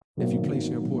if you place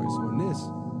your importance on this,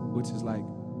 which is like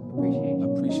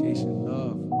appreciation,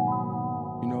 love,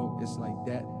 it's like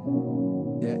that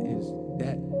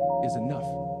is enough.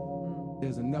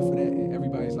 There's enough of that in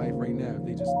everybody's life right now if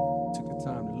they just took the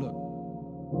time to look.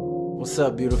 What's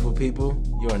up, beautiful people?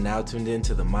 You are now tuned in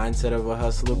to the Mindset of a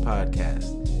Hustler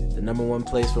podcast, the number one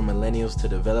place for millennials to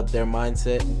develop their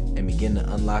mindset and begin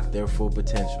to unlock their full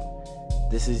potential.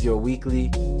 This is your weekly,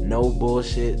 no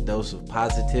bullshit dose of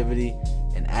positivity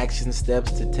and action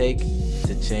steps to take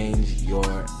to change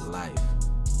your life.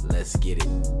 Let's get it.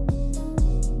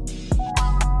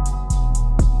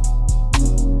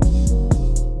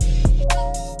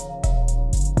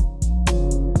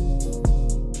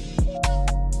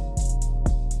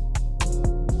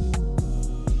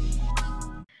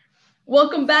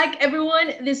 Welcome back,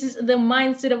 everyone. This is the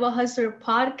Mindset of a Hustler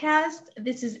podcast.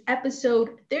 This is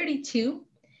episode 32.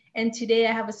 And today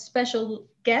I have a special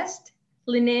guest,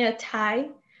 Lynnea Tai,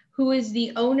 who is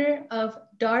the owner of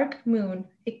Dark Moon,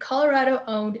 a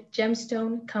Colorado-owned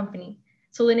gemstone company.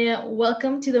 So Lynnea,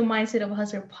 welcome to the Mindset of a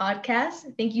Hustler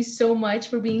podcast. Thank you so much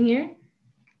for being here.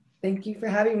 Thank you for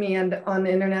having me, and on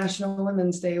International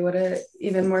Women's Day. What a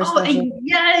even more special.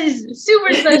 Yes,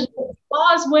 super special.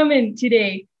 Boss women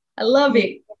today. I love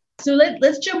it. So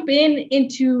let's jump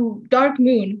into Dark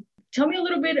Moon. Tell me a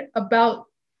little bit about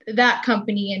that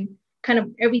company and kind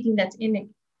of everything that's in it.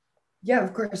 Yeah,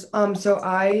 of course. So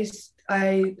I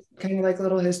kind of like a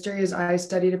little history is I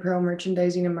studied apparel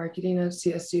merchandising and marketing at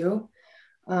CSU.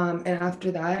 And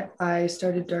after that, I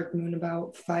started Dark Moon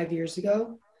about 5 years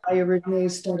ago. I originally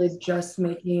started just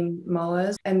making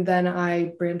malas, and then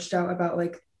I branched out about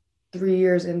like 3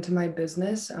 years into my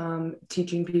business,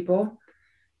 teaching people.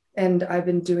 And I've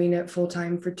been doing it full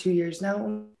time for 2 years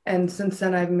now. And since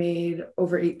then, I've made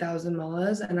over 8,000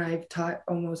 malas, and I've taught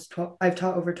over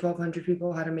 1,200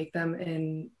 people how to make them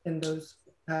in those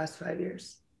past 5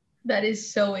 years. That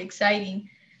is so exciting.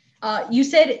 You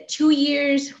said 2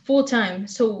 years full time.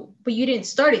 But you didn't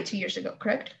start it 2 years ago,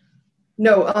 correct?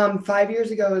 No, 5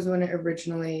 years ago is when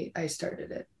I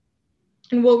started it.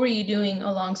 And what were you doing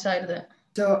alongside of that?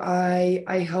 So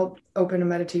I helped open a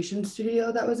meditation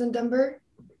studio that was in Denver.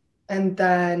 And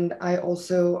then I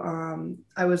also,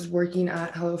 I was working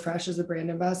at HelloFresh as a brand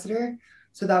ambassador.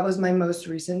 So that was my most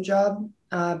recent job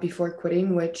before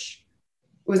quitting, which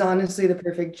was honestly the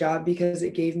perfect job because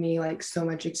it gave me like so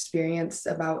much experience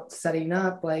about setting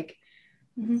up, like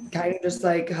kind of just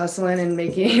like hustling and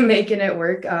making it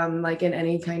work, like in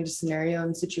any kind of scenario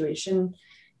and situation.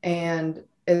 And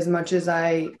as much as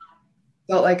I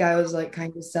felt like I was like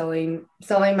kind of selling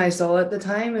my soul at the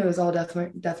time, it was all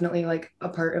definitely like a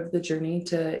part of the journey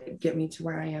to get me to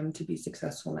where I am to be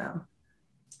successful now.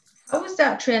 How was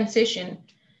that transition?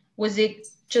 Was it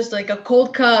just like a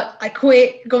cold cut, I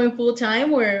quit going full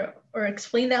time, or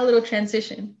explain that little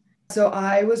transition? So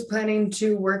I was planning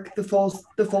to work the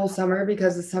full summer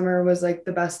because the summer was like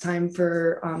the best time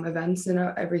for events and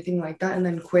everything like that, and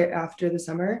then quit after the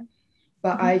summer.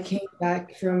 But I came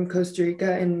back from Costa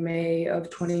Rica in May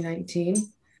of 2019.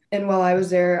 And while I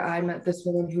was there, I met this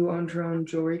woman who owned her own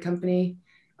jewelry company.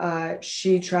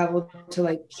 She traveled to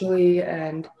like Chile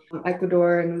and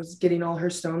Ecuador and was getting all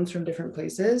her stones from different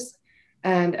places.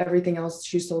 And everything else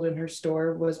she sold in her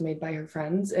store was made by her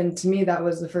friends. And to me, that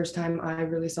was the first time I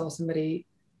really saw somebody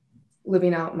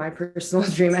living out my personal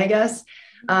dream, I guess.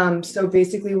 So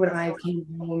basically when I came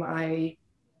home, I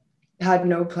had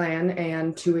no plan,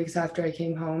 and 2 weeks after I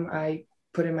came home, I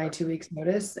put in my 2 weeks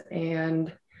notice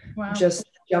and just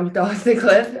jumped off the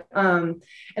cliff. And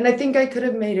I think I could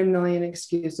have made a million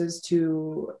excuses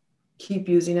to keep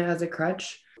using it as a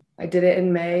crutch. I did it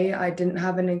in May. I didn't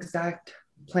have an exact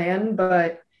plan,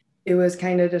 but it was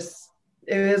kind of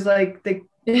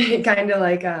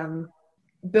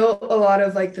built a lot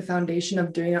of like the foundation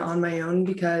of doing it on my own,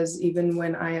 because even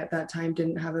when I at that time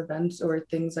didn't have events or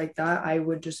things like that, I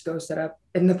would just go set up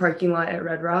in the parking lot at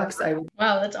Red Rocks.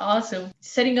 Wow, that's awesome.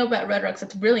 Setting up at Red Rocks,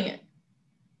 that's brilliant.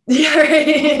 Yeah,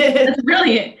 right. That's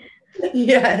brilliant.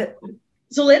 Yeah.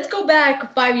 So let's go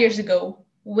back 5 years ago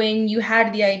when you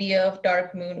had the idea of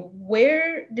Dark Moon.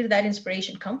 Where did that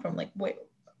inspiration come from? Like,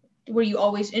 were you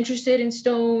always interested in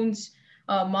stones,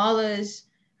 malas?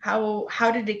 How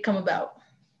did it come about?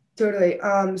 Totally.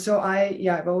 So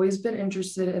I've always been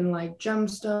interested in like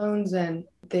gemstones and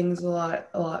things a lot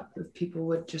of people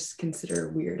would just consider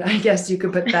weird. I guess you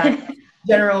could put that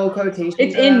general quotation.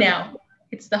 It's in now.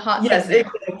 It's the hot. Yes,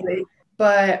 exactly.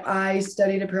 but I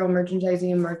studied apparel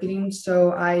merchandising and marketing.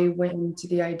 So I went into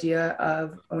the idea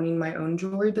of owning my own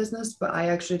jewelry business, but I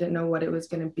actually didn't know what it was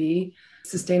going to be.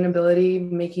 Sustainability,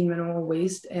 making minimal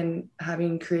waste, and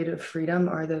having creative freedom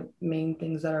are the main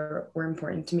things that were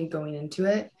important to me going into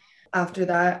it. After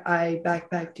that, I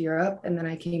backpacked Europe, and then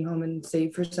I came home and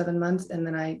saved for 7 months. And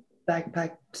then I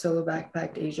solo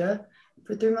backpacked Asia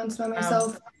for 3 months by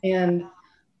myself. Wow. And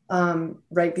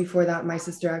right before that, my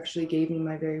sister actually gave me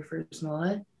my very first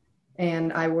mala,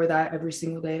 and I wore that every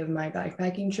single day of my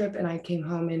backpacking trip. And I came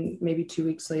home, and maybe 2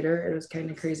 weeks later, it was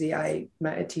kind of crazy. I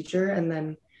met a teacher, and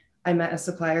then I met a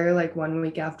supplier like 1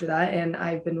 week after that. And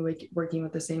I've been working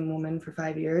with the same woman for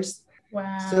 5 years.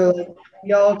 Wow. So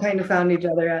we all kind of found each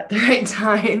other at the right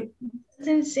time. That's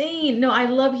insane. No, I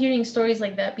love hearing stories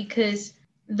like that, because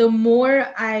the more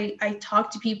I talk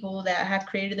to people that have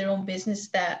created their own business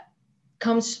that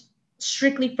comes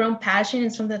strictly from passion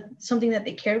and something that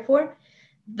they care for,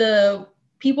 the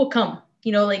people come,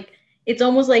 like it's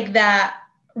almost like that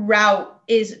route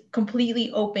is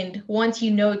completely opened. Once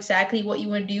you know exactly what you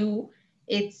want to do,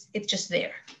 it's just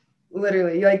there.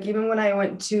 Literally, like even when I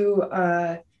went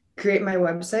to create my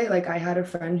website, like I had a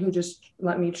friend who just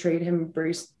let me trade him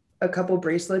a couple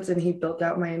bracelets, and he built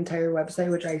out my entire website,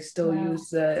 which I still use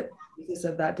the basis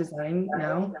of that design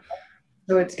now.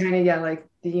 So it's kind of, like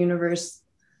the universe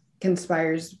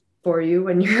conspires for you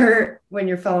when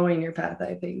you're following your path,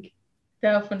 I think.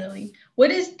 Definitely. What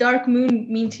does Dark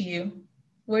Moon mean to you?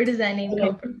 Where does that name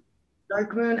come from?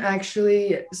 Dark Moon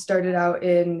actually started out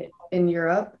in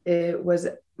Europe. It was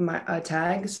a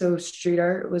tag. So street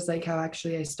art was like how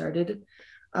actually I started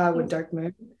with Dark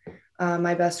Moon.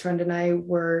 My best friend and I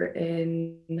were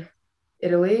in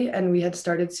Italy, and we had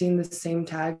started seeing the same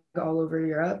tag all over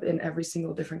Europe in every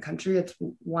single different country. It's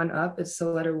one up, it's the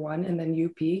letter 1 and then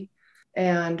UP.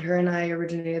 And her and I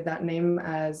originated that name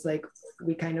as like,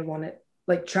 we kind of wanted,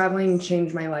 like traveling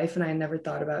changed my life, and I never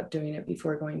thought about doing it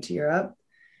before going to Europe.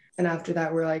 And after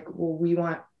that, we're like, well, we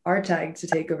want our tag to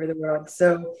take over the world.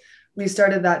 So we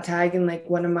started that tag. And like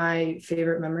one of my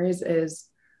favorite memories is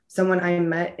someone I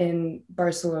met in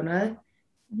Barcelona.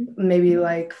 Maybe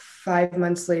like 5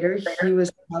 months later, he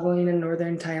was traveling in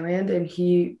northern Thailand, and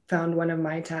he found one of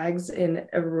my tags in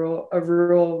a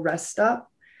rural rest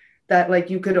stop that like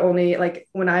you could only, like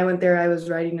when I went there, I was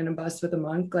riding in a bus with a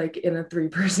monk, like in a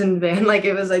 3-person van. Like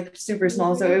it was like super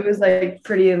small. So it was like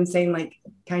pretty insane, like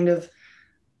kind of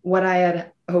what I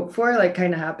had hoped for, like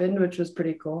kind of happened, which was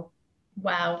pretty cool.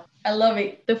 Wow. I love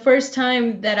it. The first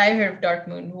time that I heard of Dark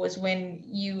Moon was when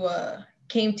you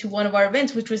came to one of our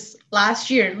events, which was last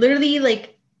year, literally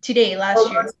like today,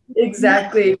 last year.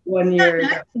 Exactly 1 year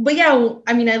ago. But yeah,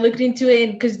 I mean, I looked into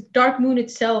it because Dark Moon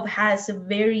itself has a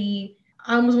very,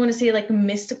 I almost want to say like a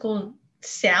mystical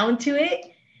sound to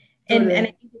it. And I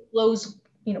think it flows,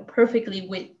 perfectly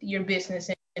with your business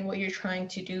and what you're trying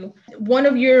to do. One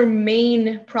of your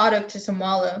main products is a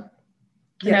mala.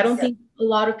 And I don't think a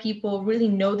lot of people really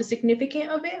know the significance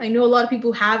of it. I know a lot of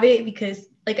people have it because,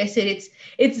 like I said,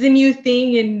 it's the new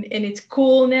thing and it's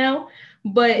cool now.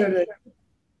 But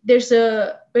there's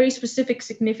a very specific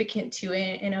significance to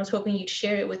it, and I was hoping you'd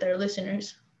share it with our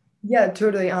listeners. Yeah,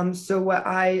 totally. So what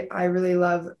I really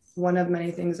love, one of many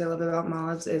things I love about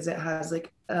malas is it has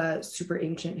like a super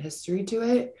ancient history to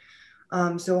it.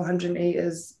 So 108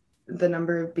 is the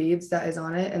number of beads that is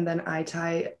on it, and then I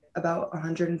tie about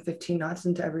 115 knots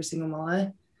into every single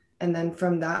mala. And then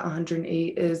from that,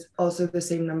 108 is also the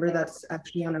same number that's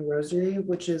actually on a rosary,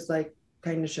 which is like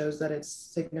kind of shows that it's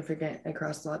significant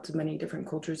across lots of many different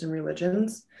cultures and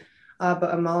religions.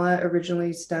 But a mala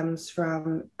originally stems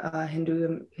from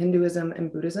Hinduism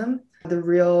and Buddhism. The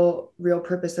real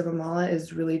purpose of a mala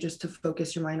is really just to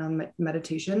focus your mind on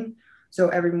meditation. So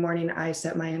every morning I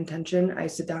set my intention. I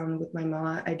sit down with my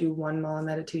mala. I do one mala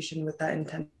meditation with that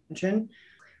intention.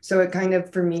 So it kind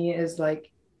of, for me, is like,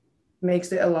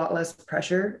 makes it a lot less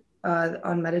pressure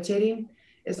on meditating.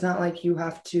 It's not like you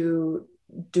have to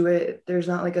do it. There's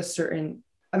not like a certain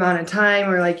amount of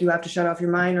time or like you have to shut off your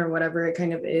mind or whatever it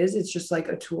kind of is. It's just like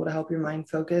a tool to help your mind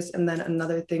focus. And then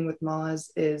another thing with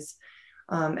malas is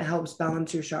it helps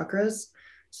balance your chakras.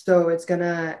 So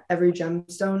every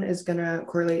gemstone is gonna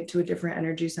correlate to a different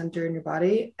energy center in your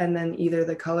body. And then either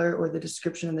the color or the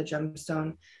description of the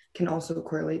gemstone can also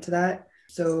correlate to that.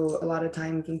 So a lot of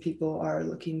times when people are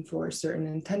looking for certain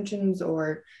intentions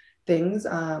or things,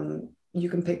 you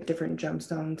can pick different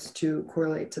gemstones to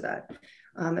correlate to that.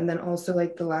 And then also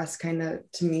like the last kind of,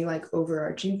 to me, like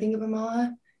overarching thing of a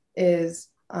mala is,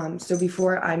 so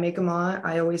before I make a mala,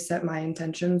 I always set my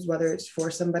intentions, whether it's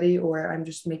for somebody or I'm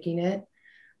just making it.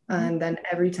 And then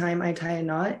every time I tie a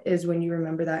knot is when you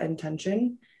remember that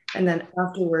intention. And then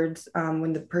afterwards,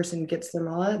 when the person gets their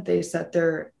mala,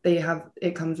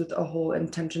 it comes with a whole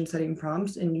intention setting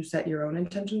prompts, and you set your own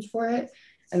intentions for it.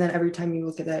 And then every time you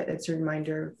look at it, it's a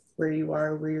reminder where you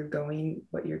are, where you're going,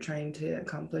 what you're trying to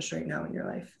accomplish right now in your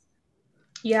life.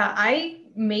 Yeah, I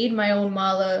made my own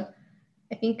mala.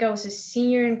 I think I was a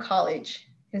senior in college.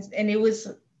 And it was,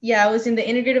 I was in the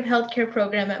integrative healthcare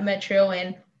program at Metro,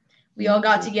 and we all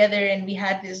got together and we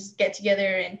had this get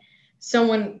together, and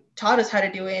someone taught us how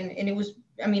to do it. And it was,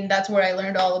 that's where I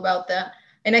learned all about that.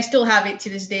 And I still have it to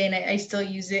this day, and I still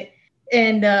use it.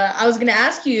 And I was going to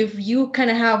ask you if you kind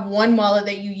of have one mala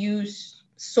that you use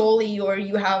solely, or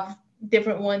you have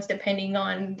different ones depending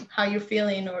on how you're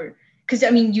feeling, or because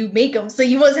you make them, so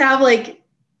you must have like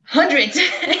hundreds.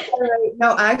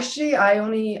 No, actually, I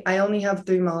only have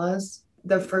 3 malas.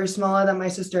 The first mala that my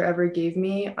sister ever gave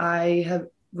me, I have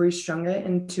restrung it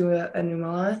into a new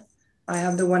mala. I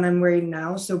have the one I'm wearing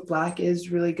now. So black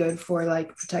is really good for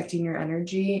like protecting your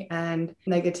energy and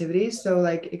negativity. So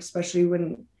like, especially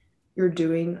when you're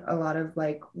doing a lot of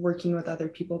like working with other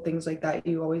people, things like that,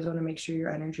 you always want to make sure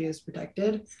your energy is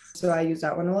protected. So I use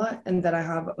that one a lot. And then I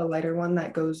have a lighter one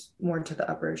that goes more to the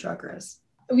upper chakras.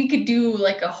 We could do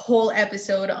like a whole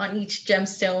episode on each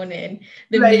gemstone and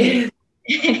the meaning.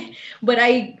 But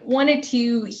I wanted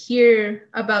to hear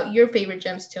about your favorite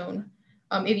gemstone,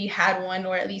 if you had one,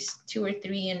 or at least 2 or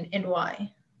 3, and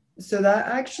why. So that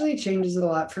actually changes a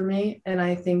lot for me. And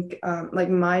I think like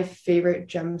my favorite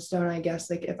gemstone, I guess,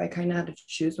 like if I kind of had to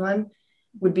choose one,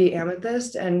 would be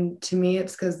amethyst. And to me,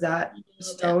 it's because that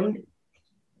stone,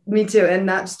 me too. And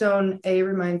that stone, A,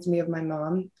 reminds me of my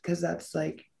mom, because that's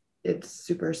like, it's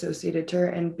super associated to her.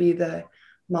 And B, the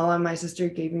mala my sister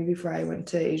gave me before I went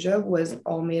to Asia was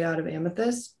all made out of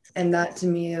amethyst. And that to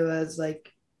me, it was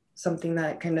like something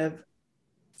that kind of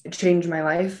changed my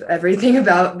life, everything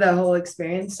about the whole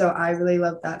experience. So I really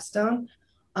love that stone.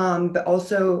 But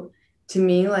also to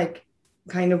me, like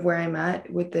kind of where I'm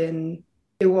at within,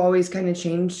 it will always kind of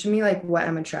change to me, like what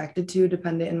I'm attracted to,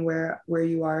 dependent on where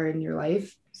you are in your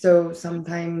life. So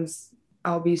sometimes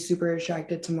I'll be super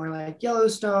attracted to more like yellow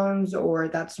stones, or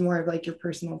that's more of like your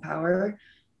personal power.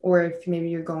 Or if maybe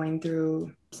you're going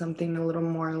through something a little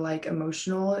more like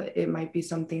emotional, it might be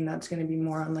something that's going to be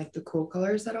more on like the cool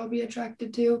colors that I'll be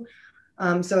attracted to.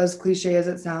 So as cliche as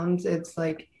it sounds, it's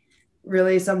like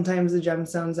really sometimes the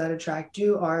gemstones that attract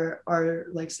you are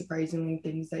like surprisingly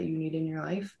things that you need in your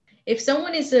life. If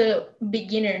someone is a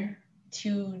beginner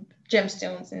to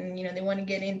gemstones, and they want to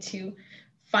get into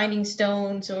finding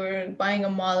stones or buying a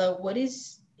mala, what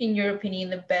is, in your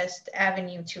opinion, the best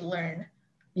avenue to learn?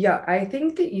 Yeah, I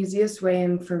think the easiest way,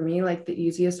 and for me, like the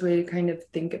easiest way to kind of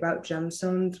think about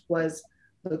gemstones was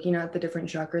looking at the different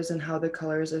chakras and how the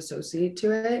colors associate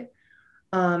to it.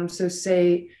 So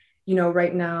say,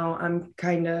 right now I'm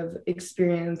kind of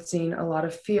experiencing a lot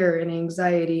of fear and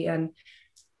anxiety, and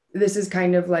this is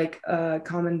kind of like a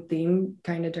common theme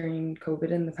kind of during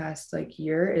COVID in the past like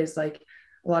year, is like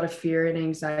a lot of fear and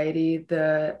anxiety,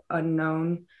 the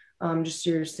unknown, just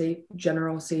your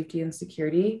general safety and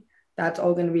security. That's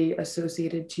all going to be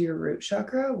associated to your root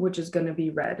chakra, which is going to be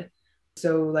red.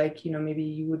 So like, maybe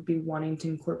you would be wanting to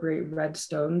incorporate red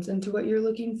stones into what you're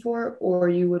looking for, or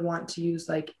you would want to use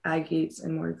like agates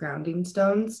and more grounding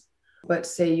stones. But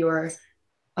say you're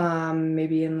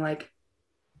maybe in like,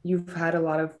 you've had a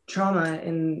lot of trauma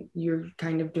and you're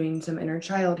kind of doing some inner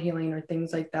child healing or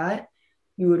things like that,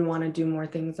 you would want to do more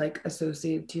things like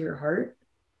associated to your heart.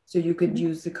 So you could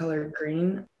use the color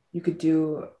green. You could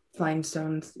do fine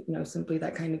stones, simply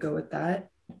that kind of go with that.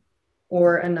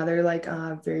 Or another like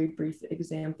very brief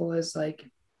example is like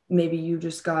maybe you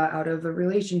just got out of a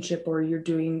relationship, or you're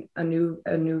doing a new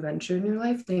venture in your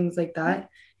life, things like that.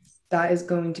 That is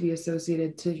going to be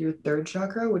associated to your third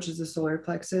chakra, which is the solar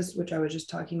plexus, which I was just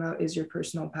talking about is your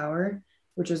personal power,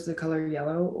 which is the color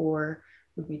yellow, or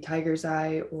would be tiger's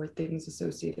eye, or things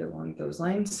associated along those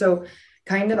lines. So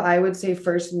kind of, I would say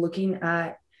first looking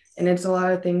at, and it's a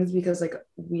lot of things because like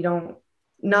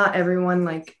not everyone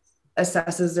like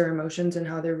assesses their emotions and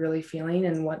how they're really feeling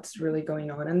and what's really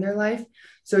going on in their life.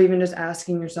 So even just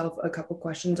asking yourself a couple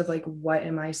questions of like, what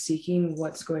am I seeking?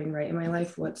 What's going right in my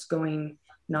life? What's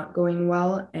not going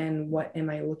well? And what am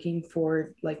I looking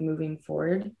for, like moving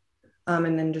forward?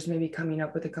 And then just maybe coming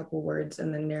up with a couple words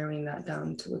and then narrowing that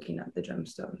down to looking at the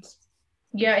gemstones.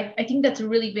 Yeah, I think that's a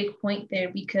really big point there,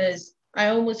 because I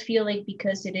almost feel like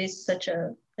because it is such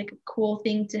a cool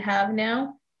thing to have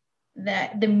now,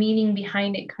 that the meaning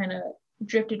behind it kind of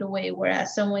drifted away,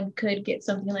 whereas someone could get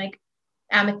something like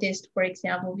amethyst, for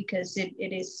example, because it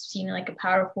is seen like a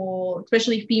powerful,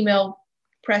 especially female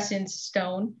presence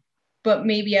stone, but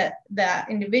maybe that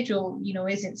individual,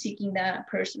 isn't seeking that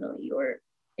personally, or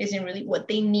isn't really what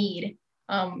they need.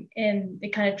 And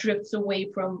it kind of drifts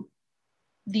away from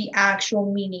the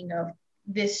actual meaning of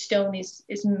this stone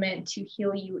is meant to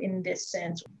heal you in this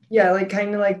sense. Yeah, like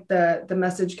kind of like the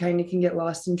message kind of can get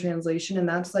lost in translation. And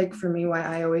that's like for me why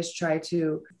I always try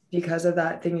to, because of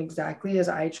that thing exactly, is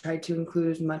I try to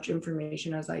include as much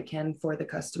information as I can for the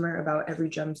customer about every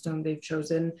gemstone they've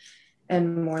chosen,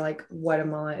 and more like what a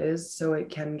mala is, so it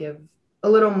can give a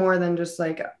little more than just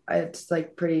like it's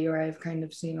like pretty, or I've kind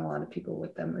of seen a lot of people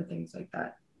with them or things like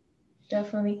that.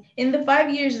 Definitely. In the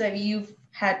 5 years that you've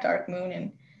had Dark Moon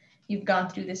and you've gone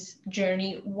through this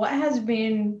journey, what has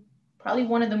been probably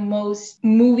one of the most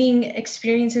moving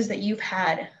experiences that you've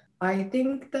had? I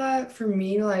think that for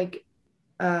me, like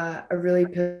a really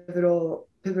pivotal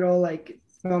like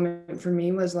moment for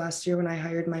me was last year when I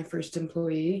hired my first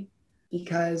employee,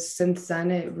 because since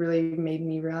then it really made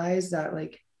me realize that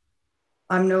like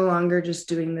I'm no longer just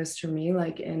doing this for me,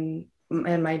 like and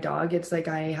my dog. It's like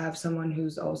I have someone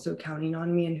who's also counting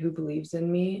on me and who believes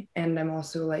in me, and I'm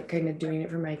also like kind of doing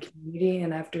it for my community.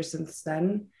 And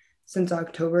since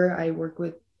October, I work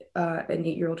with an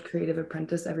 8-year-old creative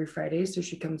apprentice every Friday, so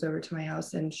she comes over to my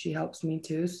house and she helps me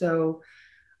too. So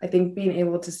I think being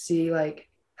able to see like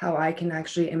how I can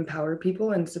actually empower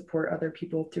people and support other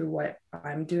people through what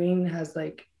I'm doing has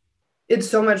like, it's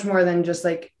so much more than just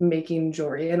like making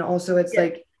jewelry. And also it's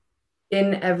like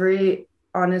in every,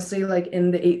 honestly, like in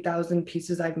the 8,000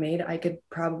 pieces I've made, I could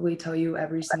probably tell you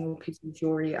every single piece of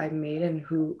jewelry I've made and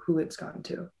who it's gone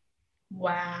to.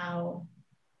 Wow.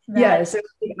 Yeah, so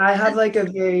I have like a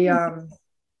very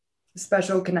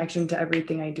special connection to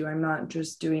everything I do. I'm not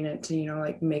just doing it to,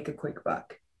 like make a quick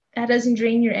buck. That doesn't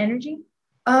drain your energy?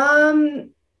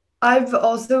 I've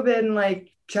also been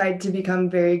like tried to become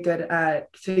very good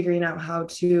at figuring out how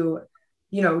to,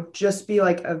 just be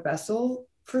like a vessel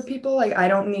for people. Like I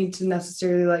don't need to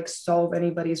necessarily like solve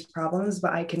anybody's problems,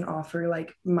 but I can offer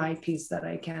like my piece that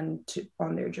I can to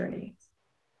on their journey.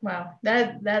 Wow,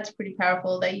 that's pretty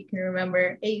powerful that you can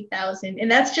remember 8,000, and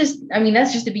that's just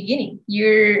the beginning.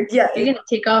 You're gonna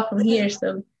take off from here.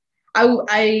 So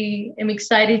I am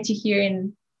excited to hear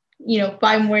in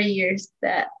 5 more years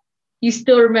that you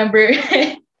still remember.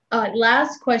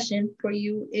 Last question for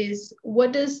you is,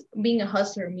 what does being a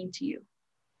hustler mean to you?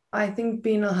 I think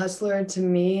being a hustler to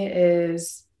me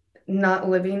is not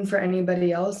living for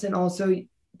anybody else. And also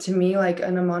to me, like,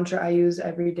 and a mantra I use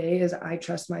every day is I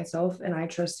trust myself and I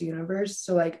trust the universe.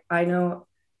 So like, I know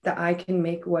that I can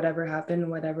make whatever happen,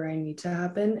 whatever I need to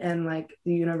happen. And like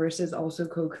the universe is also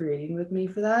co-creating with me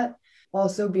for that.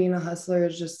 Also being a hustler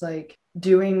is just like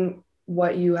doing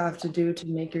what you have to do to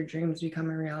make your dreams become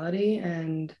a reality.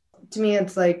 And to me,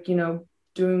 it's like,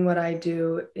 doing what I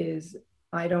do is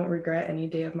I don't regret any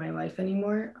day of my life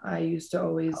anymore. I used to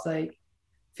always like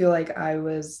feel like I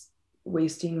was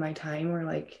wasting my time or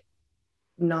like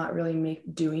not really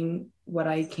doing what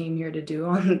I came here to do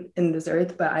on in this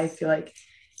earth. But I feel like,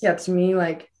 yeah, to me,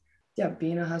 like, yeah,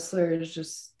 being a hustler is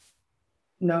just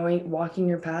walking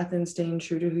your path and staying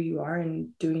true to who you are and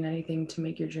doing anything to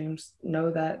make your dreams,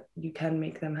 know that you can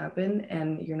make them happen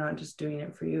and you're not just doing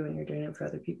it for you and you're doing it for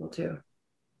other people too.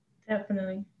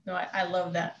 Definitely. No, I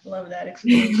love that. Love that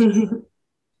explanation.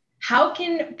 How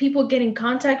can people get in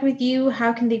contact with you?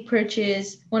 How can they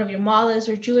purchase one of your malas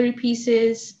or jewelry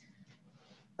pieces?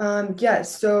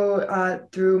 So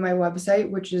through my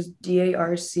website, which is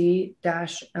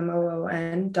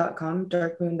darc-moon.com,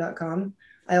 darkmoon.com.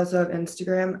 I also have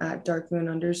Instagram at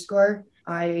darkmoon_.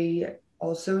 I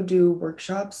also do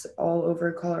workshops all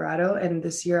over Colorado, and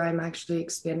this year I'm actually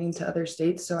expanding to other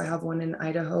states. So I have one in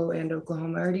Idaho and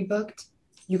Oklahoma already booked.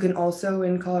 You can also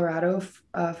in Colorado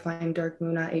find Dark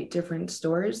Moon at 8 different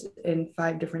stores in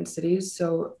 5 different cities.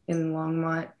 So in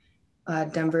Longmont,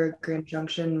 Denver, Grand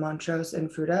Junction, Montrose, and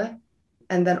Fruta.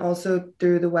 And then also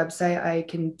through the website, I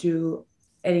can do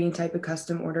any type of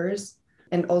custom orders.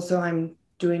 And also I'm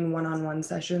doing one-on-one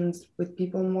sessions with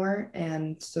people more.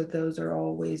 And so those are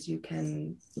all ways you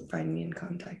can find me and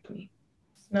contact me.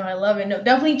 No, I love it. No,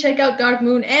 definitely check out Dark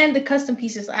Moon and the custom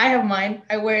pieces. I have mine.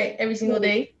 I wear it every single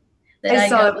day. I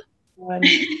saw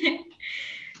it.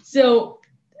 So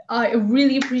I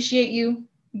really appreciate you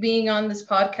being on this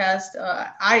podcast.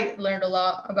 I learned a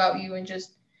lot about you and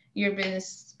just your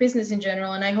business in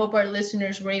general. And I hope our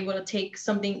listeners were able to take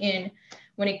something in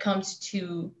when it comes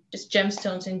to just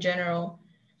gemstones in general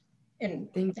and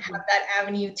have that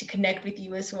avenue to connect with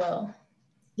you as well.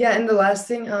 Yeah, and the last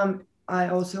thing I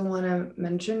also want to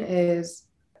mention is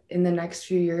in the next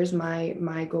few years,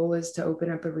 my goal is to open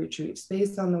up a retreat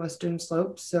space on the Western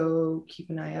Slope. So keep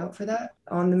an eye out for that.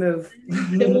 On the move.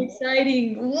 So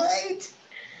exciting. What?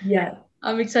 Yeah.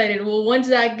 I'm excited. Well, once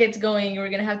that gets going, we're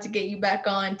going to have to get you back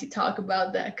on to talk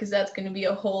about that, because that's going to be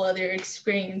a whole other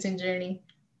experience and journey.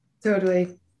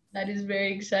 Totally. That is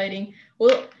very exciting.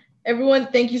 Well,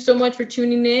 everyone, thank you so much for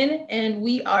tuning in, and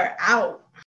we are out.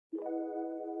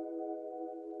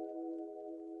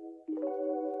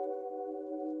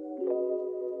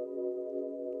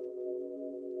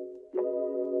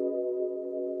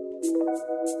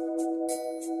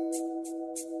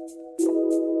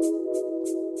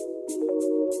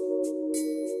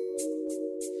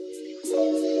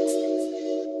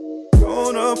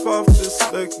 Going up off this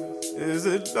liquor. Is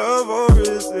it love or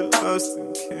is it lust?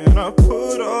 And can I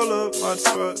put all of my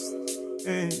trust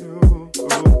in you?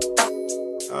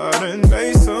 I done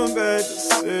made some bad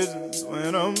decisions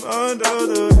when I'm under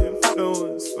the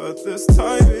influence, but this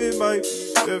time it might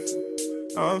be different.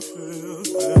 I'm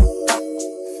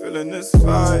feeling this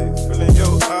vibe, feeling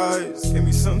your eyes. Give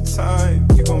me some time,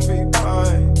 you gon' be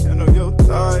mine. I know your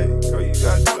thigh, girl, you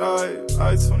got drive.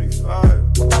 I-25.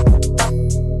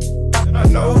 I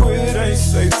know it ain't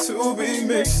safe to be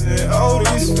mixing all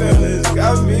these feelings.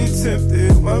 Got me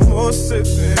tempted, one more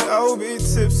sipping, I'll be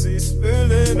tipsy,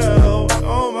 spilling out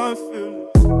all my feelings.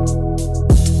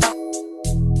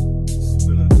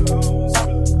 Spilling out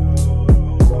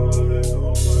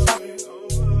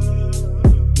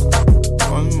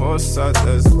one more shot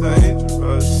that's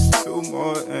dangerous, two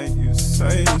more and you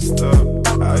saying stuff.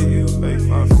 How you make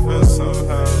my friends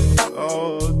somehow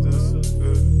all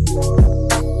disappear.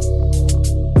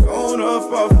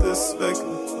 Up off this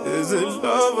liquor. Is it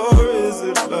love or is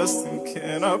it lust? And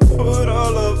can I put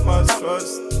all of my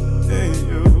trust in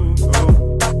you?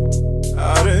 I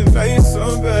done made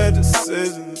some bad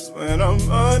decisions when I'm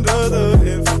under the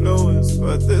influence,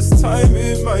 but this time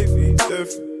it might be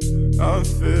different. I'm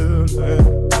feeling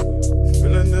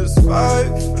this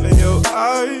vibe, feeling your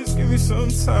eyes. Give me some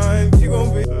time, you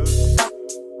gon' be